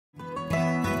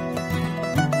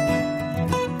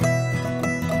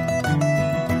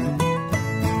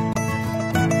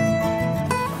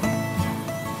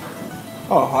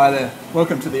Oh, hi there.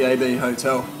 Welcome to the AB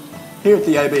Hotel. Here at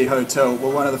the AB Hotel,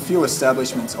 we're one of the few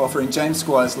establishments offering James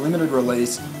Squire's limited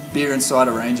release beer and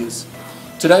cider ranges.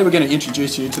 Today we're going to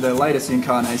introduce you to their latest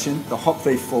incarnation, the Hop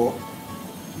Thief 4.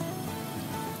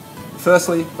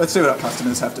 Firstly, let's see what our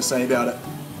customers have to say about it.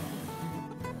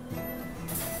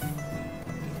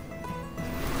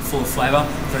 Full of flavour,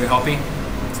 very hoppy.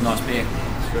 It's a nice beer.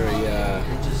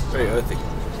 It's very earthy.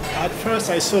 At first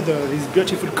I saw this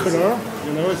beautiful color,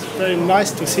 it's very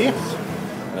nice to see.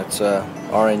 It's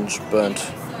orange burnt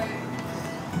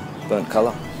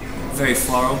colour. Very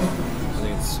floral. I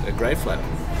think it's a great flavour.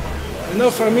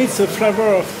 For me it's a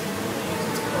flavor of,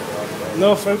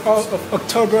 of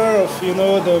October, of,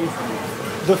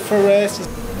 the forest.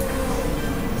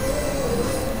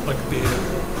 Like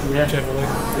beer, generally.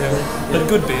 Yeah. But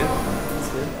good beer.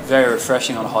 Very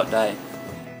refreshing on a hot day.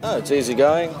 Oh, it's easy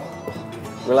going,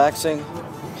 relaxing.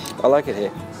 I like it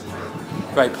here.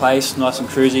 Great place, nice and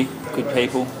cruisy, good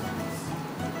people.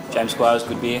 James Squire's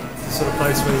good beer. It's the sort of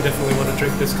place where you definitely want to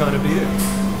drink this kind of beer.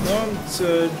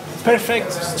 It's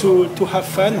perfect to have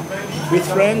fun with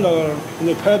friends or in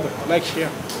a pub like here.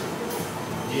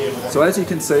 So as you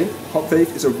can see, Hop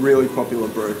Thief is a really popular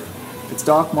brew. Its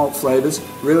dark malt flavours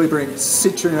really bring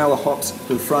citronella hops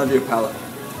to the front of your palate.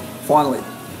 Finally,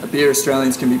 a beer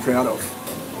Australians can be proud of.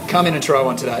 Come in and try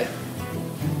one today.